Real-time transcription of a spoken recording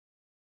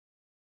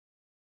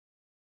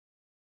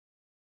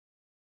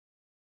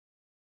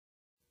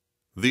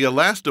The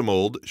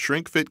Elastimold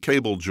shrink-fit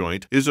cable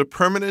joint is a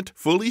permanent,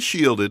 fully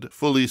shielded,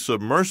 fully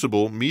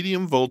submersible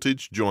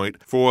medium-voltage joint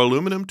for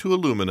aluminum to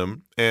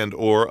aluminum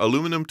and/or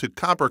aluminum to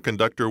copper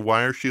conductor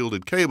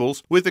wire-shielded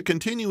cables with a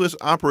continuous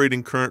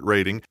operating current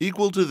rating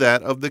equal to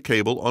that of the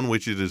cable on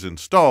which it is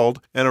installed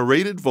and a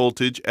rated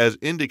voltage as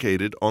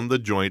indicated on the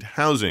joint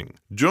housing.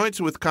 Joints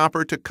with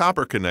copper to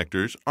copper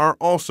connectors are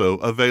also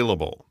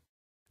available.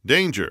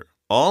 Danger: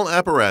 all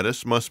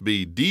apparatus must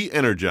be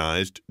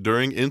de-energized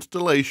during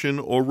installation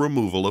or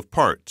removal of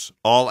parts.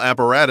 All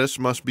apparatus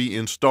must be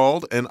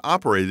installed and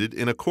operated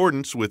in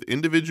accordance with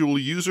individual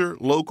user,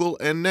 local,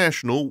 and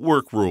national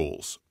work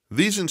rules.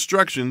 These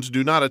instructions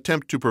do not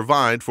attempt to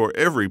provide for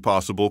every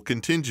possible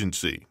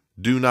contingency.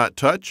 Do not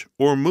touch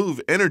or move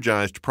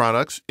energized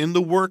products in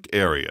the work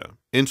area.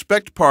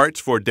 Inspect parts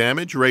for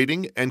damage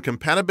rating and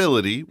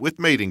compatibility with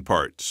mating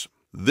parts.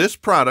 This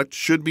product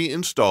should be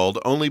installed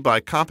only by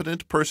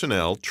competent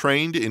personnel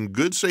trained in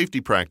good safety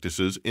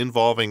practices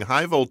involving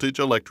high-voltage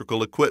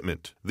electrical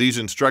equipment. These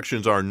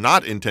instructions are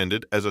not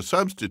intended as a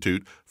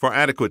substitute for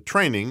adequate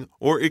training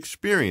or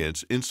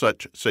experience in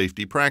such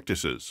safety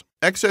practices.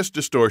 Excess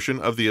distortion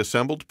of the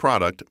assembled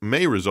product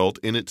may result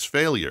in its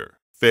failure.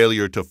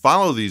 Failure to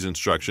follow these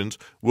instructions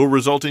will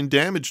result in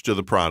damage to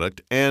the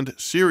product and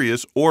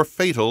serious or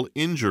fatal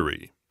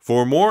injury.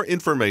 For more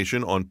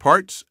information on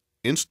parts,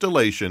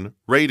 installation,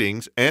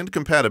 ratings, and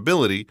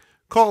compatibility,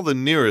 call the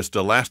nearest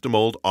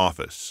Elastimold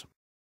office.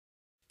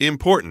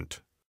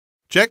 Important: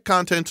 check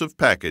contents of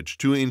package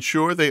to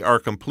ensure they are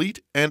complete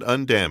and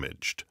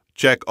undamaged.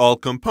 Check all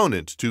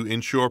components to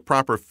ensure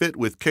proper fit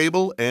with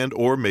cable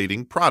and/or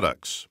mating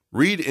products.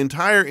 Read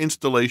entire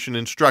installation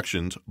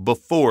instructions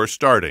before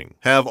starting.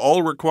 Have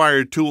all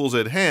required tools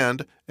at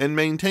hand and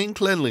maintain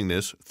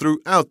cleanliness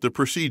throughout the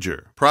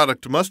procedure.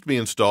 Product must be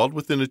installed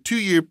within a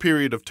 2-year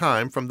period of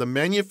time from the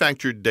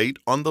manufactured date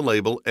on the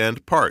label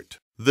and part.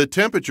 The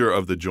temperature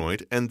of the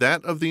joint and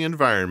that of the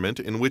environment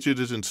in which it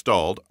is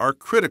installed are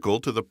critical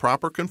to the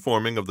proper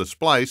conforming of the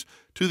splice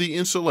to the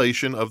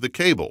insulation of the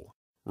cable.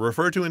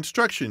 Refer to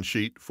instruction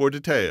sheet for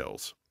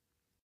details.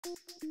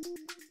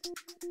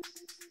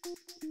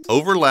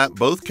 Overlap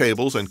both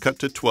cables and cut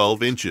to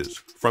 12 inches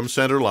from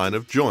center line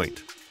of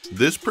joint.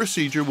 This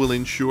procedure will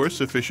ensure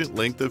sufficient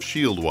length of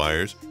shield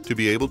wires to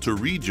be able to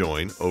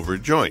rejoin over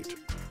joint.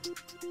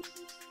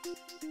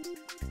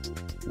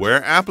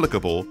 Where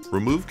applicable,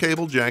 remove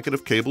cable jacket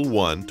of cable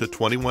 1 to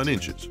 21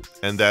 inches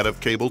and that of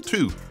cable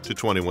 2 to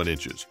 21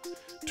 inches.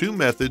 Two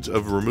methods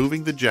of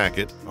removing the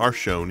jacket are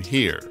shown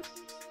here.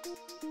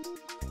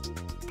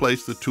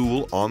 Place the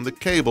tool on the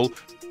cable.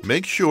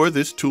 Make sure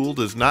this tool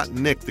does not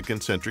nick the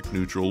concentric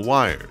neutral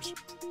wires.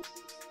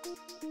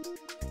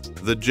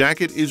 The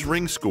jacket is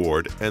ring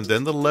scored and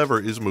then the lever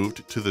is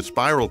moved to the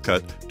spiral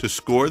cut to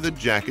score the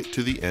jacket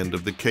to the end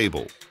of the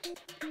cable.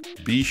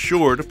 Be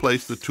sure to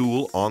place the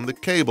tool on the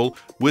cable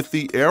with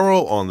the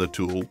arrow on the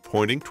tool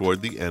pointing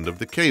toward the end of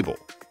the cable.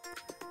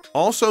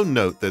 Also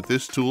note that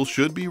this tool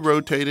should be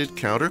rotated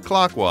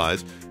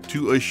counterclockwise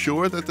to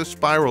assure that the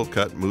spiral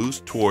cut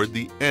moves toward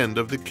the end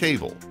of the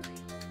cable.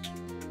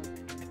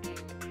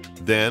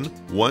 Then,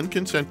 one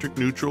concentric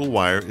neutral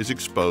wire is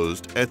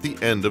exposed at the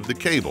end of the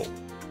cable.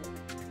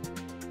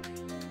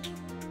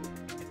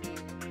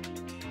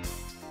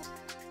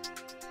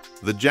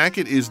 The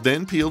jacket is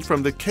then peeled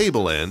from the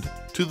cable end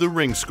to the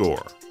ring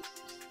score.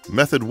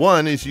 Method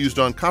 1 is used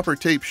on copper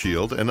tape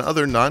shield and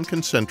other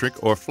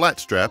non-concentric or flat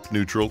strap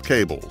neutral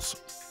cables.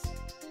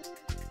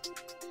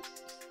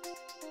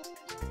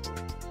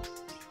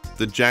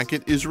 The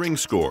jacket is ring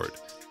scored.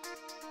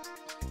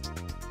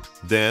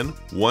 Then,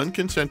 one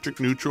concentric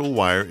neutral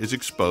wire is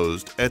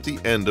exposed at the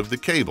end of the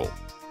cable.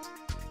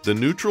 The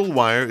neutral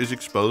wire is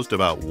exposed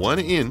about 1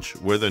 inch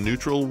where the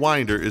neutral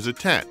winder is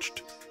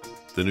attached.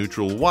 The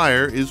neutral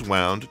wire is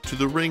wound to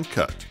the ring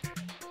cut.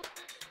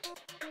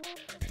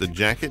 The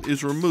jacket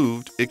is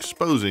removed,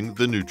 exposing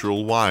the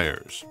neutral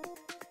wires.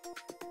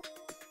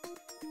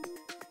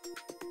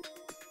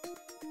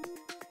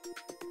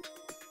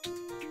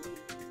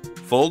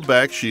 Fold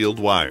back shield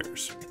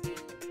wires.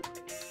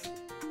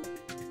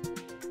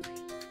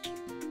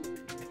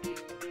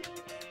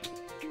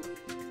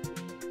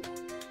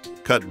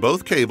 Cut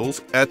both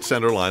cables at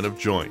center line of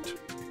joint.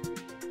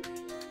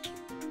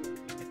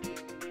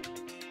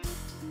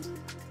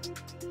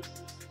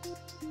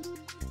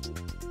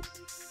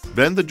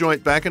 Bend the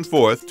joint back and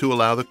forth to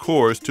allow the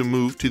cores to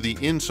move to the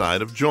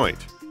inside of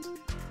joint.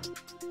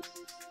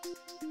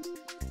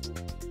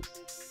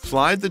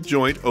 Slide the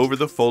joint over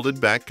the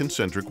folded back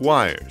concentric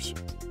wires.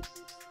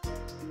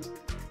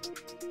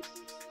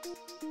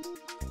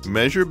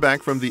 Measure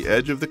back from the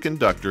edge of the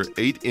conductor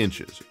 8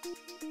 inches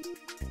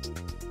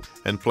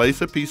and place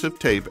a piece of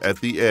tape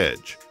at the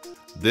edge.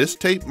 This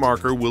tape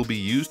marker will be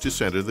used to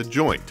center the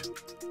joint.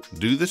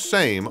 Do the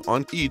same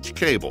on each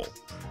cable.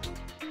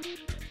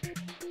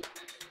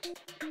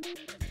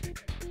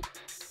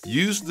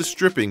 Use the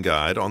stripping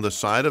guide on the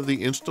side of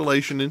the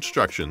installation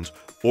instructions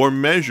or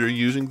measure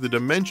using the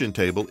dimension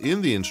table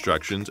in the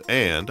instructions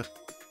and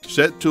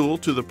Set tool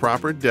to the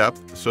proper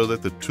depth so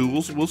that the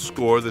tools will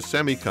score the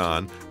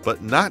semicon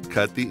but not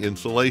cut the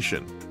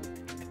insulation.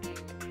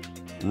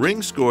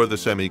 Ring score the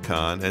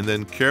semicon and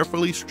then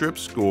carefully strip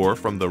score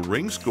from the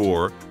ring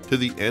score to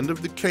the end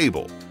of the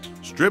cable.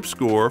 Strip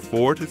score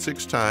 4 to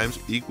 6 times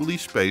equally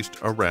spaced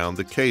around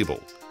the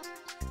cable.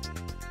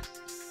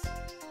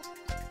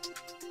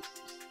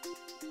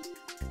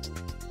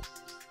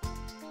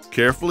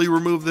 Carefully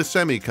remove the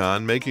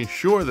semicon, making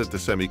sure that the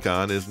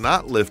semicon is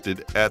not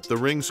lifted at the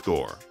ring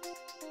score.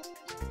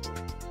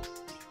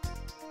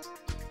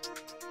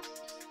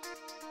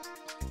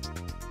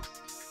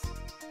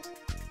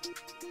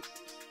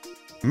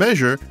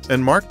 Measure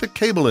and mark the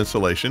cable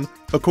insulation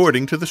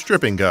according to the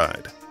stripping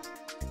guide.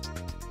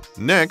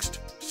 Next,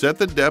 set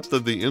the depth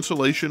of the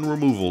insulation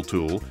removal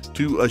tool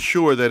to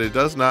assure that it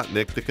does not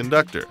nick the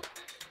conductor.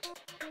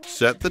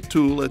 Set the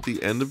tool at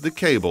the end of the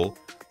cable,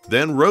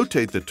 then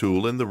rotate the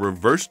tool in the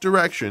reverse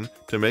direction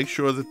to make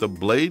sure that the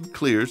blade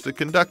clears the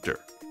conductor.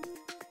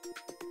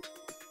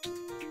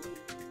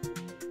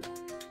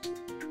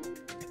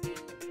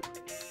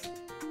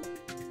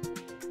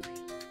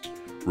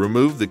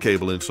 Remove the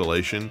cable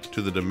insulation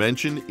to the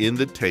dimension in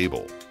the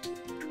table.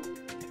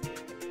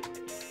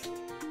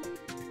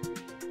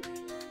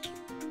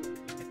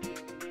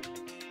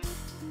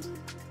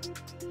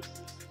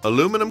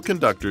 Aluminum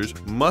conductors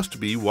must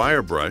be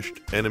wire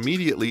brushed and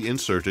immediately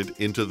inserted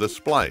into the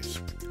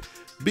splice.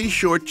 Be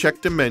sure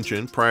check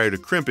dimension prior to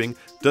crimping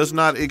does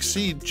not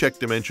exceed check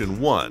dimension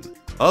 1,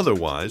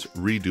 otherwise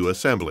redo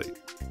assembly.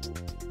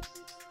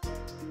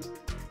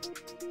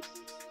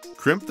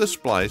 Crimp the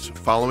splice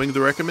following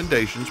the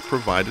recommendations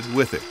provided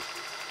with it.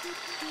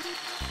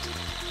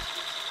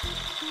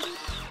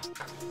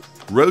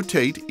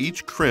 Rotate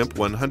each crimp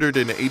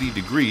 180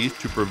 degrees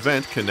to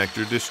prevent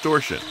connector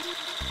distortion.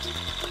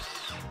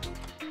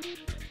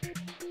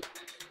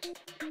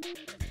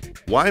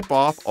 Wipe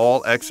off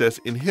all excess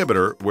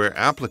inhibitor where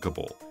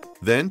applicable.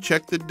 Then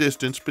check the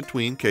distance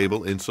between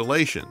cable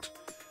insulations.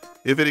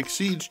 If it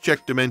exceeds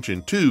check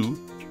dimension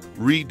 2,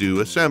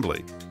 redo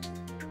assembly.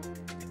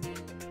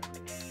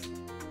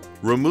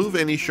 Remove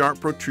any sharp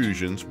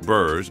protrusions,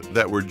 burrs,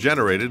 that were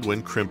generated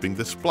when crimping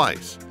the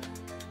splice.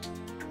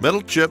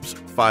 Metal chips,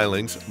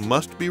 filings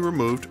must be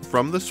removed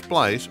from the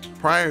splice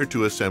prior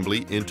to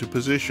assembly into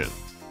position.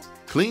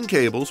 Clean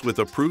cables with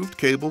approved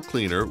cable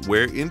cleaner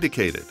where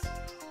indicated.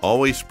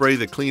 Always spray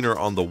the cleaner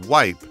on the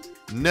wipe,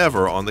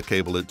 never on the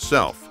cable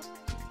itself.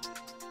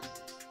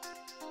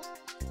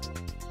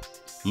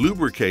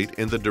 Lubricate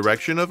in the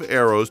direction of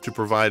arrows to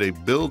provide a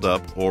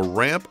buildup or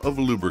ramp of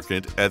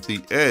lubricant at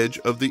the edge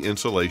of the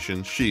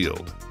insulation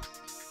shield.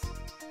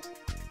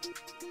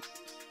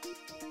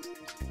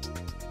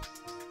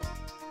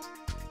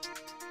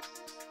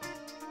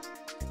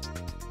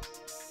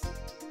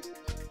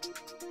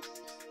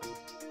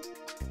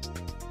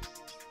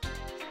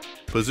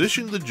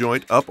 Position the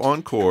joint up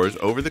on cores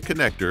over the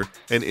connector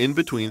and in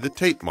between the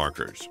tape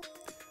markers.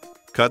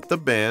 Cut the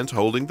bands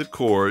holding the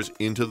cores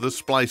into the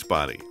splice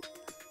body.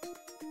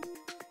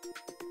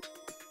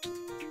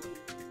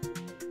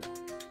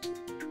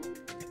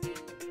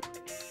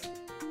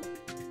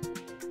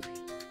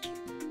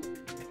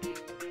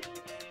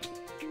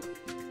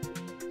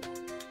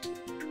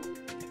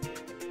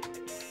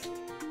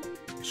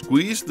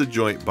 Squeeze the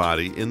joint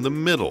body in the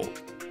middle.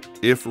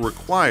 If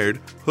required,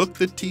 hook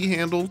the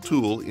T-handle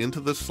tool into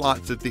the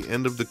slots at the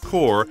end of the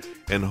core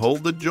and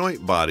hold the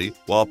joint body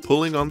while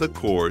pulling on the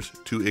cores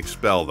to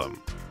expel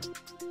them.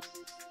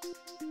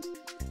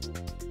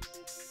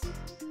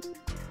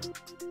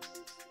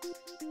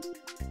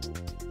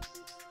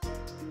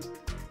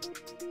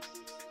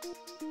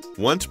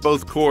 Once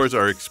both cores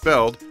are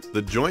expelled,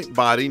 the joint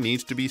body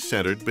needs to be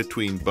centered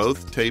between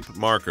both tape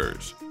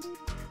markers.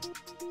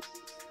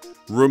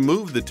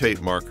 Remove the tape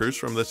markers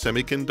from the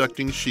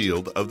semiconducting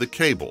shield of the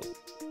cable.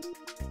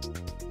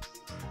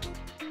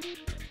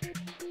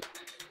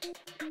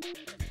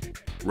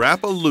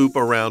 Wrap a loop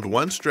around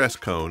one stress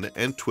cone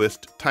and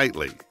twist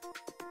tightly.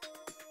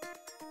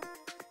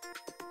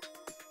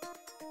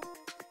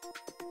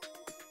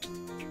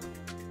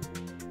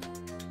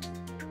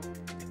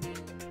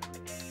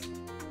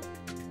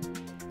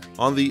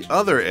 On the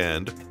other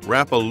end,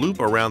 wrap a loop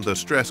around the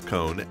stress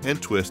cone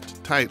and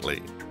twist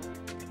tightly.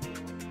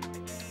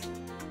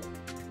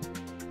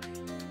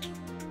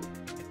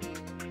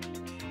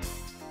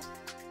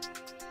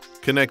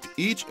 Connect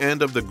each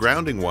end of the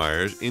grounding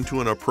wires into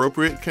an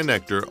appropriate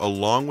connector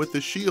along with the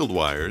shield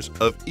wires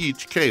of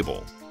each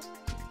cable.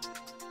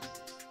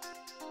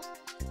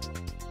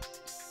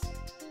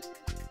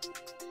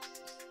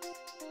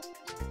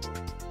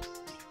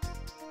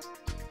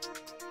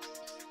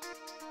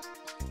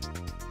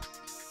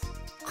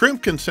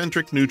 Crimp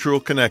concentric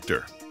neutral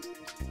connector.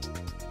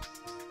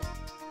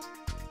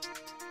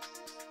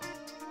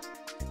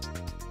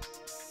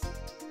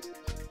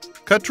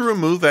 Cut to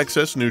remove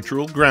excess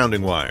neutral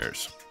grounding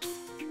wires.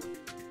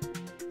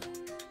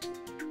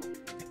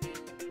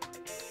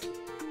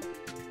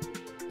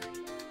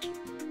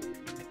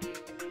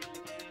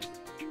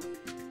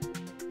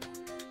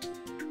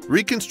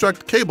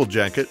 Reconstruct cable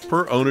jacket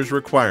per owner's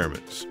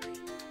requirements.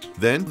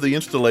 Then the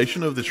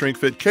installation of the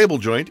shrink-fit cable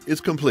joint is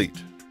complete.